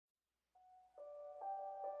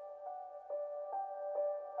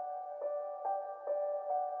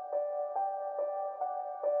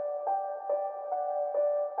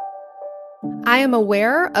I am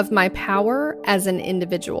aware of my power as an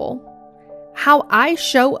individual. How I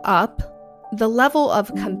show up, the level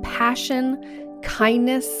of compassion,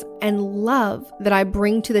 kindness, and love that I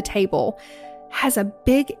bring to the table has a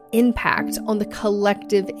big impact on the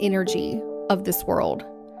collective energy of this world.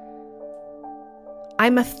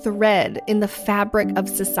 I'm a thread in the fabric of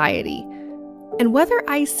society, and whether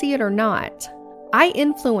I see it or not, I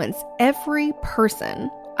influence every person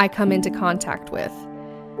I come into contact with,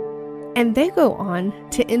 and they go on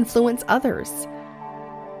to influence others.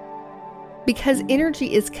 Because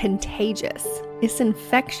energy is contagious, it's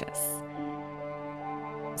infectious.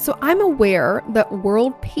 So I'm aware that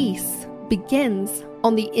world peace begins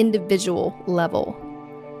on the individual level.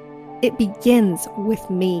 It begins with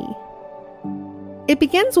me. It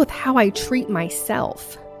begins with how I treat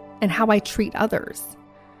myself and how I treat others.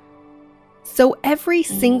 So every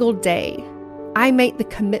single day, I make the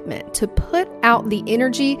commitment to put out the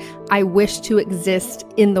energy I wish to exist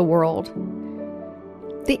in the world.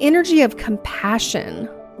 The energy of compassion,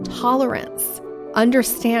 tolerance,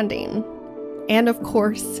 understanding, and of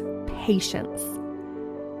course, patience.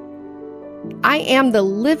 I am the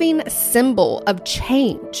living symbol of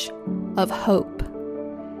change, of hope.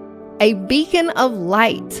 A beacon of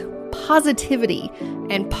light, positivity,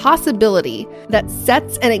 and possibility that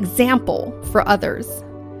sets an example for others,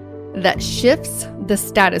 that shifts the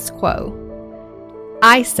status quo.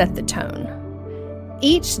 I set the tone.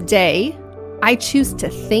 Each day, I choose to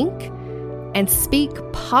think and speak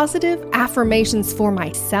positive affirmations for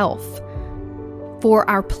myself, for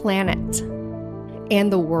our planet,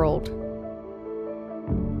 and the world.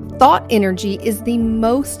 Thought energy is the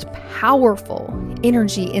most powerful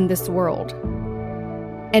energy in this world,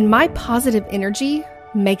 and my positive energy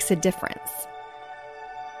makes a difference.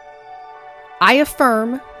 I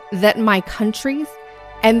affirm that my countries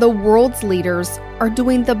and the world's leaders are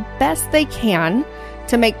doing the best they can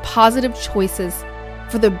to make positive choices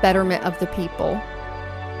for the betterment of the people.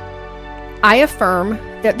 I affirm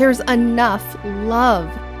that there's enough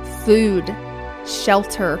love, food,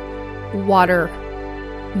 shelter, water,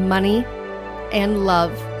 money, and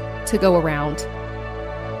love to go around.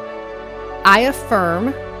 I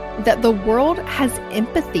affirm that the world has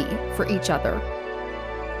empathy for each other.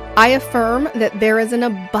 I affirm that there is an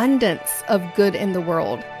abundance of good in the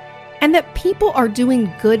world, and that people are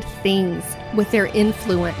doing good things with their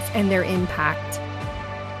influence and their impact.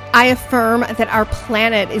 I affirm that our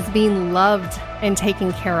planet is being loved and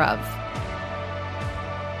taken care of.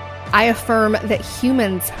 I affirm that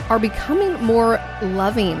humans are becoming more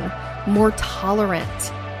loving, more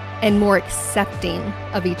tolerant, and more accepting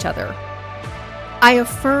of each other. I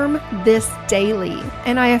affirm this daily,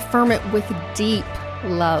 and I affirm it with deep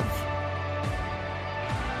love.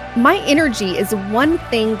 My energy is one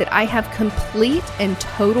thing that I have complete and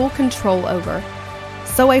total control over,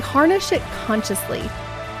 so I harness it consciously.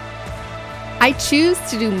 I choose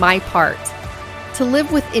to do my part, to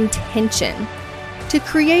live with intention, to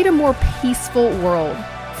create a more peaceful world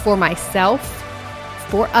for myself,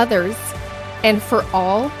 for others, and for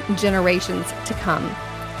all generations to come.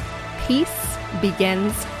 Peace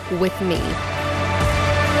begins with me.